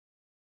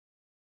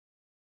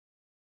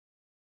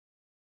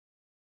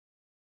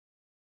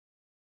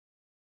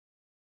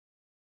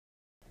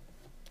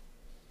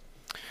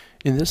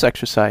In this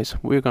exercise,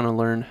 we're going to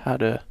learn how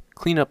to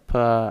clean up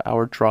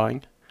our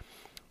drawing,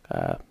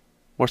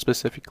 more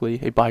specifically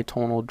a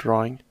bitonal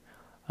drawing,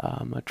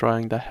 a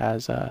drawing that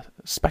has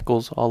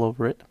speckles all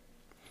over it.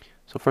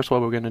 So first what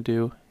we're going to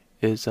do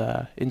is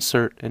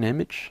insert an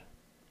image.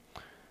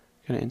 I'm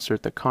going to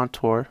insert the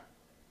contour.rlc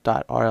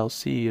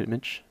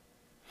image.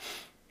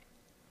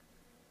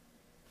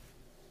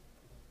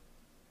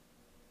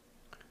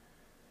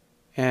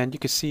 And you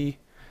can see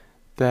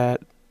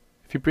that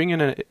if you bring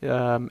in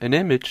an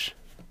image,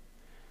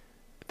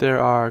 there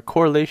are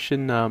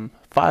correlation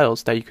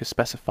files that you can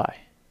specify.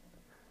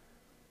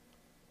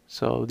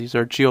 So these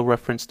are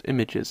georeferenced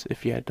images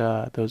if you had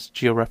those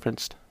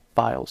georeferenced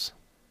files.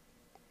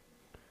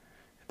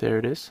 There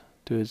it is,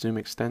 do a zoom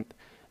extent.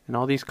 And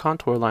all these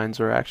contour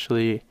lines are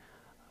actually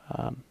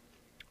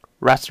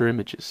raster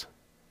images.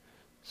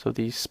 So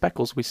these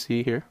speckles we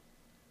see here,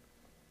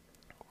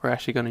 we're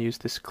actually going to use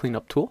this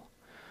cleanup tool.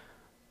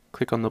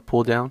 Click on the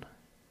pull down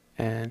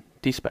and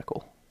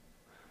despeckle.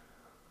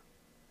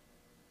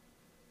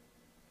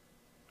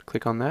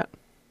 Click on that,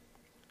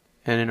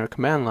 and in our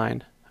command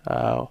line,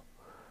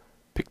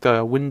 pick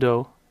the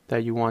window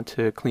that you want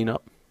to clean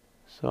up.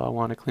 So I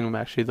want to clean up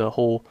actually the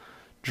whole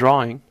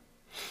drawing,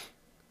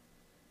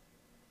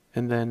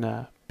 and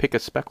then pick a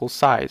speckle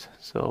size.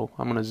 So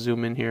I'm going to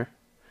zoom in here,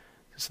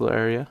 this little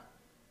area,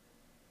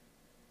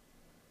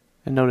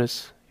 and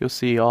notice you'll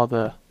see all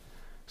the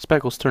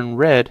speckles turn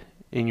red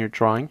in your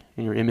drawing,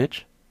 in your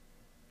image.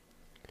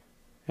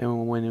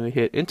 And when we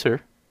hit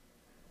enter,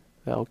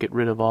 that'll get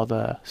rid of all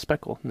the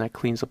speckle, and that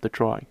cleans up the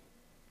drawing.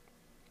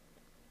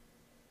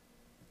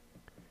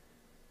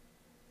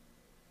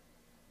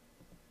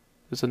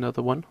 There's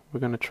another one. We're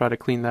going to try to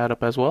clean that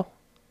up as well.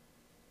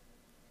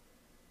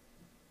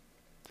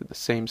 Do the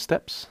same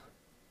steps.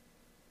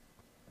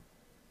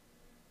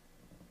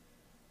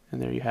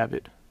 And there you have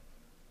it.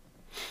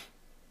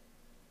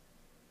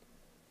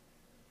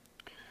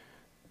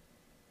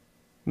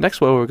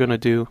 Next, what we're going to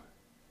do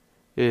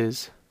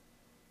is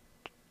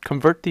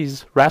convert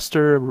these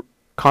raster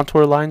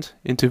contour lines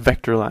into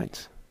vector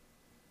lines.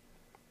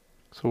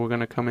 So we're going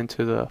to come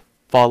into the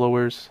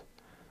followers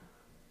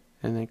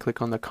and then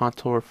click on the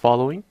contour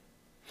following.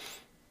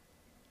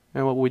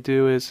 And what we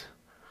do is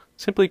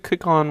simply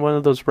click on one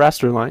of those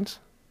raster lines,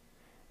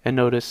 and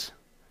notice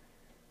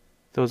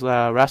those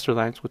raster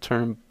lines will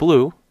turn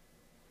blue.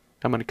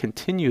 I'm going to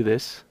continue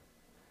this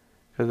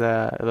because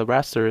the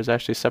raster is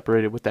actually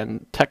separated with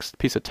that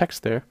piece of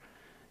text there,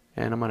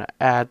 and I'm going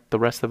to add the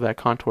rest of that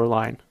contour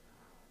line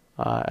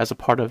as a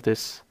part of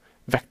this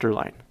vector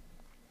line.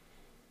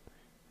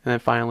 And then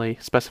finally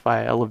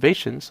specify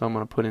elevation, so I'm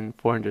going to put in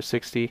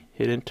 460,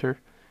 hit enter,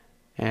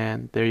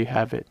 and there you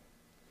have it.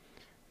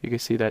 You can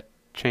see that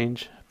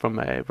change from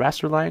a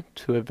raster line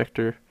to a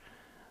vector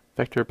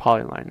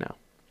polyline now.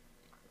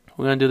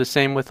 We're going to do the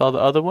same with all the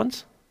other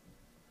ones.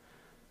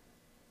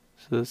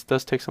 So this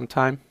does take some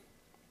time,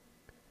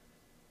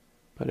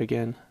 but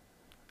again,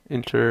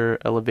 enter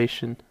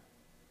elevation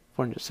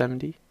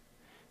 470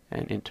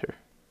 and enter.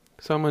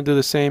 So I'm going to do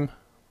the same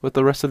with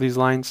the rest of these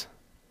lines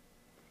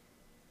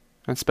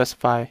and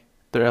specify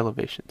their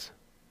elevations.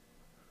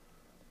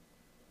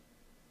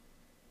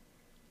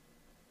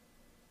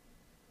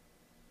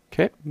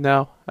 Okay,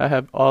 now I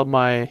have all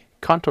my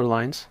contour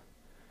lines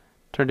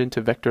turned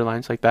into vector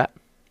lines like that.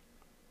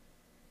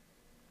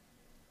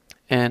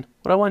 And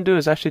what I want to do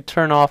is actually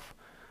turn off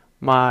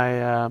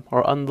my,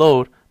 or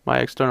unload my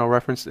external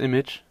reference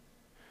image.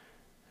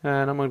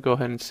 And I'm going to go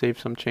ahead and save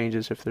some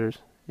changes if there's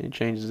any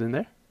changes in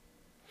there.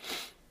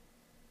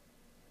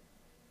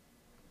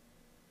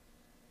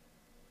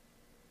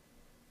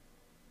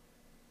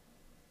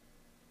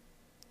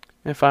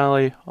 And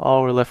finally,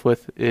 all we're left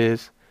with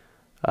is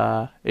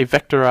a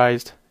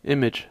vectorized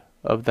image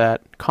of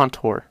that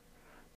contour.